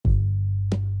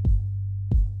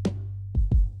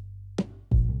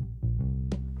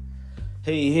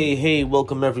Hey,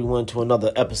 welcome everyone to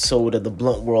another episode of the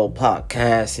Blvnt World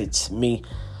Podcast. It's me,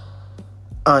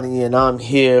 Ani, and I'm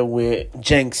here with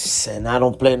Jenx, and I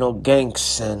don't play no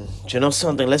ganks. And you know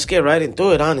something? Let's get right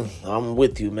into it, Ani. I'm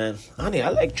with you, man. Ani, I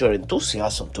like your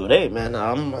enthusiasm today, man.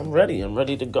 I'm ready. I'm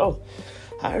ready to go.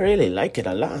 I really like it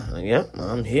a lot. Yeah,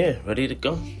 I'm here, ready to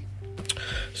go.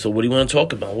 So what do you want to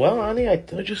talk about? Well, Ani, I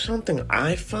told you something.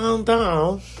 I found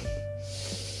out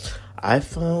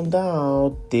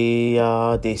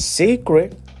the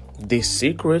secret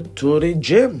to the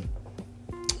gym.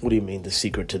 What do you mean the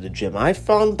secret to the gym? I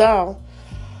found out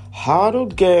how to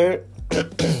get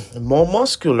more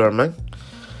muscular, man.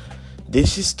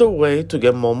 This is the way to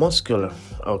get more muscular,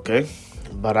 okay?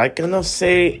 But I cannot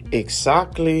say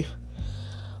exactly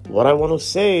what I want to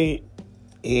say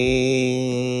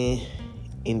in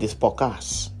this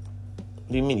podcast.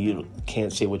 What do you mean you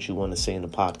can't say what you want to say in the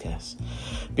podcast?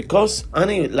 Because,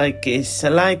 honey, it's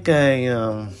like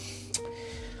a...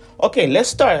 Okay, let's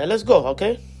start. Let's go,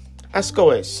 okay? Let's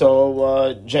go.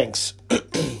 So, Jenx,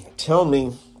 tell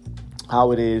me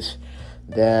how it is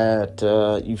that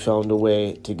you found a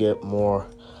way to get more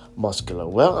muscular.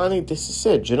 Well, honey, this is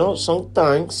it. You know,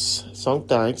 sometimes, some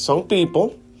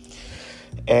people...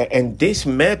 And this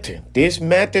method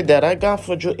that I got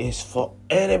for you is for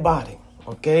anybody.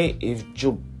 Okay, if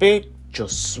you're big, you're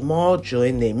small, you're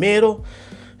in the middle,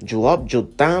 you're up, you're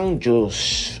down,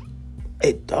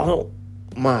 it don't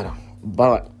matter.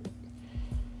 But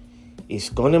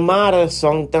it's gonna matter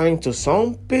sometimes to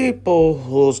some people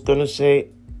who's gonna say,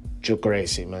 you're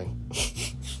crazy, man.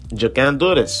 You can't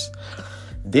do this.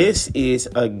 This is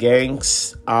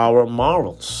against our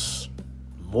morals.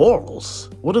 Morals?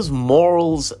 What is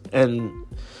morals and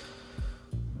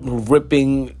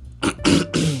ripping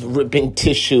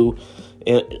tissue?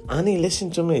 Honey,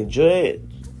 listen to me. You're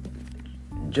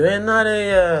not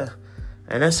an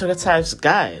exercise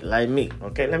guy like me.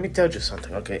 Okay, let me tell you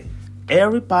something. Okay,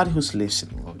 everybody who's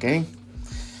listening. Okay,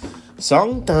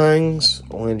 sometimes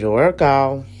when you work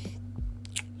out,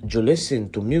 you listen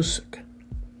to music.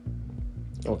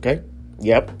 Okay.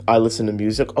 Yep, I listen to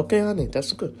music. Okay, honey,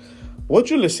 that's good. What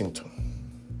you listening to?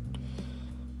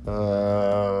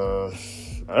 I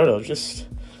don't know, just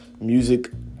music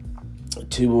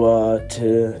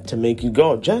to make you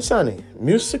go. Just, honey,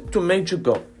 music to make you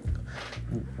go.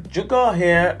 You go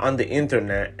here on the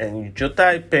internet and you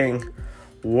type in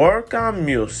workout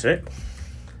music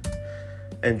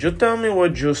and you tell me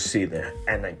what you see there.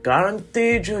 And I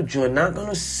guarantee you're not going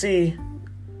to see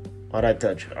what I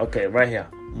told you. Okay, right here.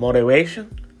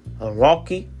 Motivation,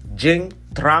 Rocky, Jing,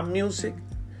 trap music,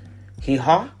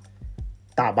 hip-hop,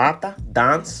 tabata,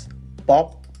 dance,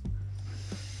 pop,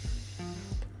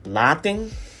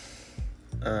 Latin,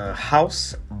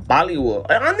 house, Bollywood.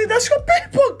 I mean, that's your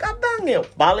people. God dang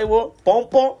it. Bollywood,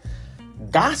 pompo,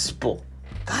 gospel.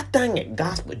 God dang it,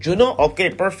 gospel. You know? Okay,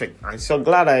 perfect. I'm so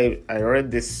glad I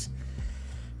read this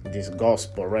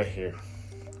gospel right here.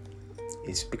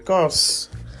 It's because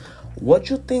what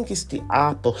you think is the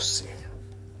opposite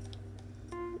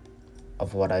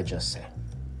of what I just said.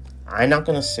 I'm not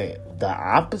going to say it. The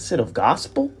opposite of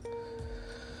gospel?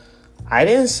 I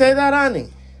didn't say that, honey.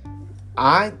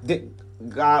 I did.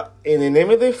 God, in the name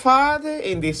of the Father,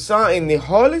 in the Son, in the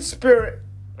Holy Spirit.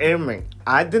 Amen.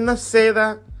 I did not say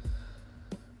that.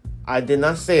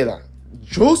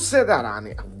 You said that,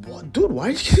 honey. What, dude, why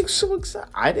are you getting so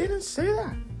excited? I didn't say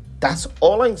that. That's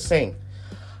all I'm saying.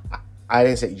 I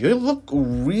didn't say, you look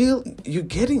real, you're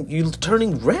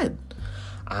turning red.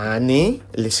 Honey,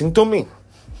 listen to me.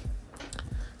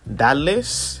 That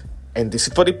list, and this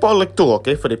is for the public too,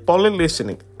 okay? For the public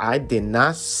listening, I did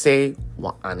not say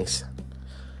what Annie said.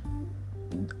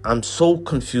 I'm so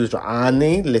confused.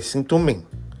 Annie, listen to me.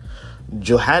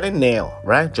 You had a nail,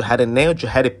 right? You had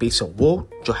a piece of wood,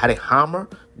 you had a hammer,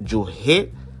 you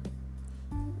hit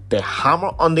the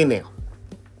hammer on the nail.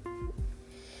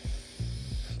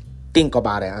 Think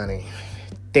about it, Annie.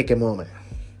 Take a moment.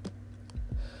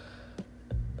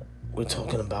 We're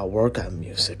talking about workout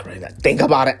music right now. Think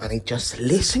about it, Annie. Just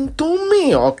listen to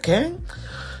me, okay?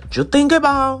 You think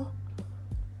about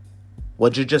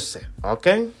what you just said,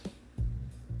 okay?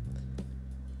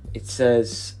 It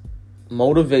says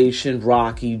motivation,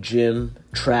 Rocky, gym,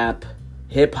 trap,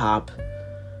 hip-hop,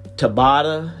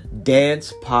 tabata,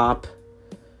 dance, pop,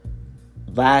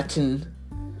 Latin,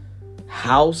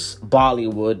 house,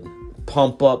 Bollywood,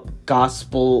 pump up,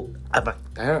 gospel.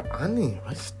 Annie,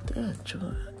 what's that?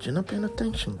 You're not paying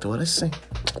attention to what I say.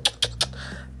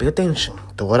 Pay attention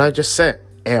to what I just said.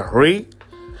 And read.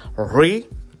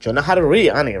 You know how to read,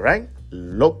 Annie, right?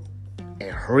 Look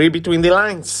and read between the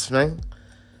lines, man.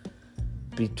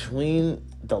 Between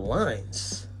the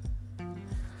lines.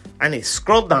 need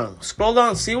scroll down,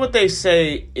 see what they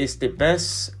say is the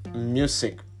best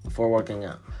music for working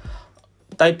out.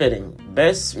 Type it in,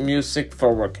 best music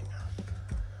for working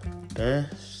out.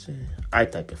 I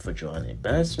type it for Johnny.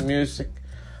 Best music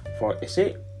for, you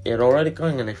see, it already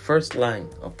going in the first line.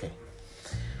 Okay.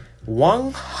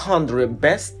 100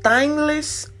 best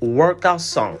timeless workout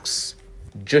songs.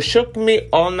 Just Shook Me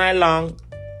All Night Long,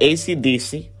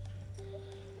 AC/DC.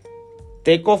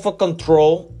 Take Over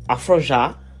Control,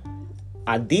 Afroja.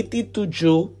 Addicted to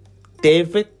You,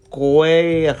 David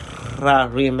Guerra,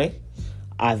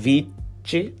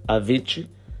 Avicii.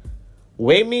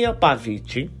 Wake Me Up,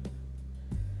 Avicii.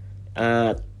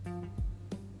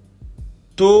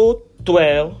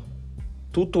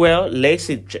 212,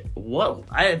 Lazy. Whoa,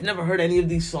 I have never heard any of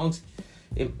these songs.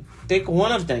 Take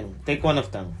one of them.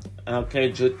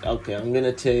 Okay, okay, I'm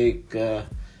gonna take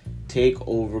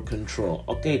Over Control.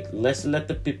 Okay, let's let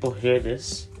the people hear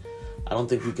this. I don't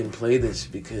think we can play this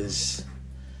because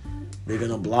they're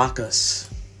gonna block us.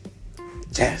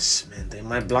 Yes, man, they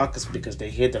might block us because they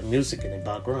hear the music in the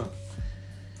background.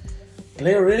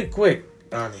 Play it really quick,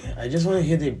 Annie. I just want to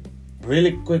hear the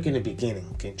really quick in the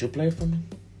beginning. Can you play it for me?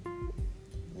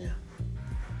 Yeah.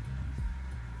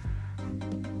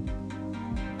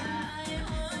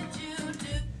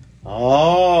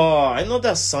 Oh, I know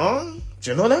that song.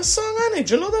 Do you know that song, Annie?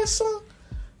 Do you know that song?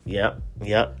 Yeah.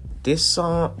 This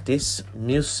song, this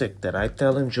music that I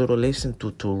telling you to listen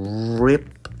to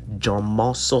rip your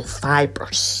muscle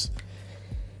fibers.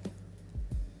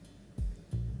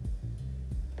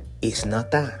 It's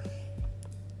not that.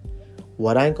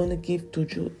 What I'm gonna give to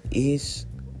you is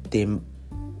to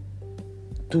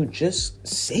just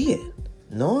say it.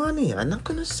 No, honey, I'm not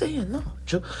gonna say it. No,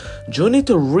 you need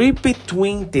to read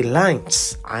between the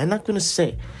lines. I'm not gonna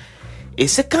say.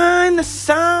 It's a kind of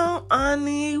sound,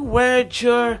 honey, where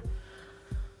you're.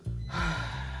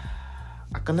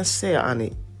 I'm gonna say,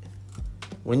 honey,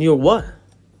 when you're what?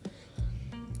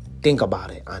 Think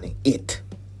about it, honey. It.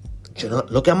 You know,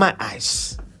 look at my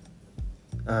eyes.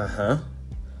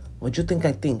 What do you think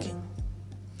I'm thinking?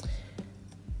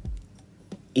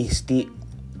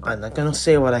 I'm not gonna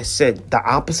say what I said. The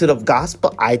opposite of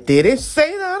gospel. I didn't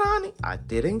say that, honey. I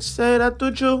didn't say that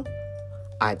to you.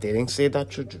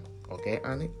 Okay,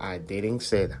 honey? I didn't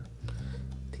say that.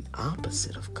 The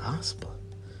opposite of gospel.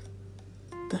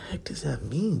 What the heck does that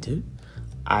mean, dude?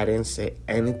 I didn't say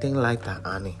anything like that,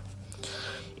 honey.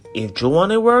 If you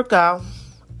want to work out,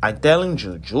 I'm telling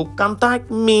you, you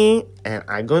contact me and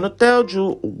I'm going to tell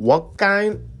you what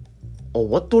kind or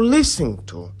what to listen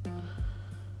to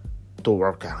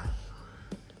work out.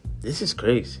 This is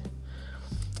crazy.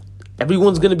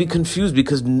 Everyone's going to be confused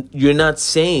because you're not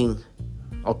saying,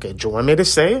 okay, do you want me to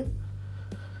say it?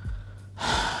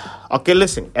 Okay,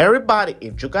 listen, everybody,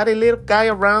 if you got a little guy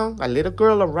around, a little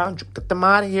girl around, you get them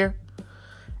out of here.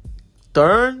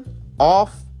 Turn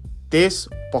off this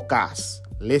podcast.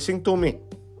 Listen to me.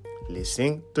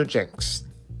 Listen to Jenx.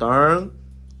 Turn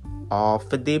off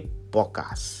the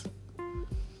podcast.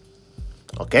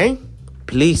 Okay?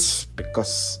 Please,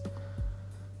 because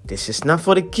this is not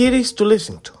for the kiddies to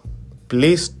listen to.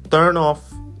 Please turn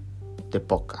off the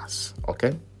podcast.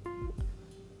 Okay?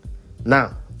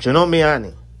 Now, you know me,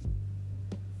 Annie.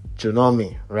 You know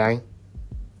me, right?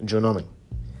 You know me.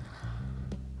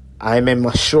 I'm a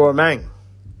mature man.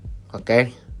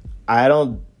 Okay?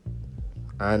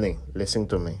 Annie, listen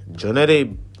to me. You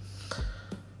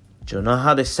know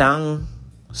how the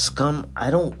sounds come?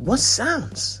 What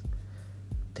sounds?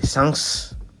 The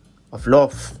sounds of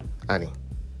love, Annie.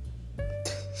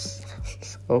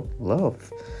 Of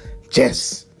love.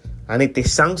 Yes. Annie, the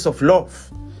sounds of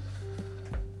love.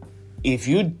 If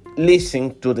you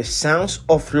listen to the sounds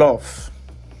of love,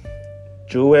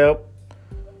 you will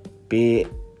be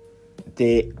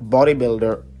the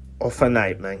bodybuilder of a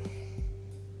night, man.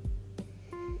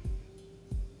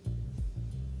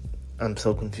 I'm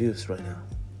so confused right now.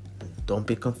 Don't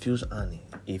be confused, Annie.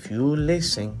 If you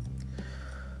listen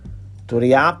to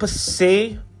the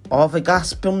opposite of the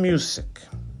gospel music,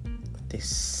 the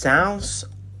sounds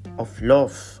of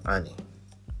love, Annie.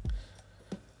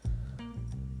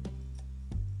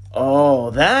 Oh,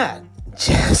 that.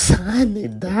 Yes, Annie,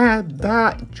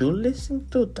 that. You listen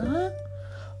to that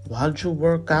while you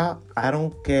work out. I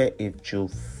don't care if you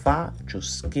fat, you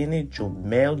skinny, you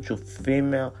male, you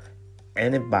female,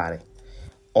 anybody.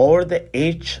 Or the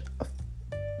age of,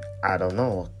 I don't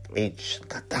know, age.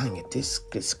 God dang it, this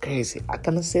is crazy. I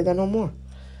cannot say that no more.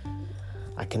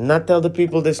 I cannot tell the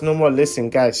people this no more. Listen,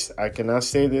 guys, I cannot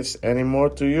say this anymore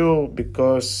to you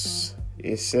because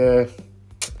it's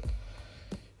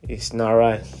not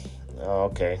right.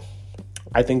 Okay.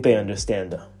 I think they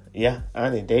understand, though. Yeah,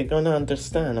 Annie, they gonna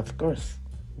understand, of course.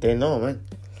 They know, man.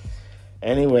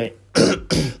 Anyway,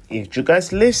 if you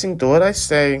guys listen to what I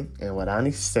say and what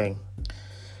Annie's saying,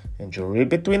 and you read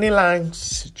between the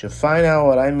lines, you find out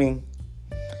what I mean.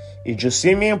 If you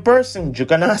see me in person, you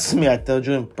can ask me. I tell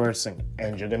you in person.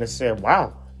 And you're going to say,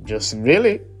 wow, just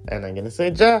really? And I'm going to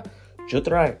say, yeah, you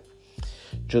try it.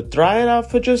 You try it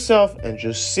out for yourself and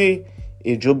just see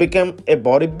if you become a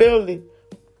bodybuilder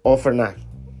or not.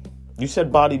 You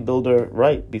said bodybuilder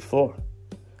right before.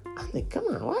 I mean, come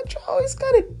on, why you always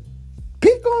got to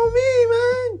pick on me,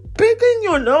 man? Pick in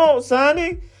your nose,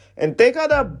 honey. And take out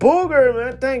that booger,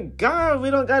 man. Thank God we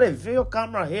don't got a video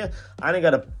camera here. I ain't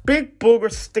got a big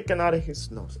booger sticking out of his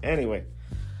nose. Anyway,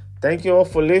 thank you all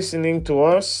for listening to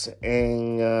us.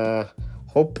 And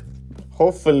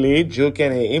hopefully you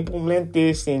can implement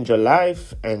this in your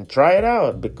life and try it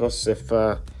out. Because if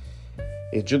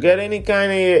you get any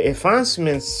kind of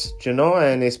advancements,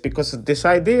 and it's because of this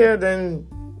idea, then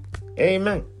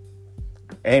amen.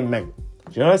 Amen.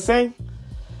 You know what I'm saying?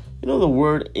 You know the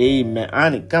word amen.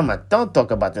 Annie, come on, don't talk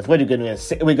about this. What are you going to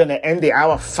say? We're going to end the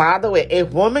Our Father with a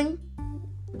woman?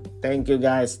 Thank you,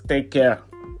 guys. Take care.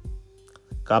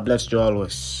 God bless you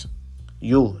always.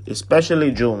 You,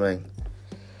 especially you, man.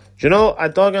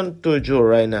 I'm talking to you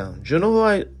right now. You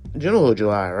know who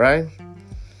you are, right?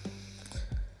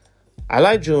 I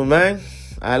like you, man.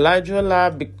 I like you a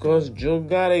lot because you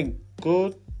got a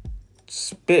good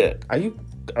spirit.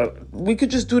 We could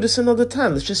just do this another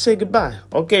time. Let's just say goodbye.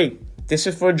 Okay, this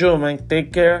is for Joe, man.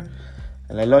 Take care.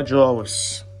 And I love you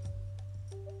always.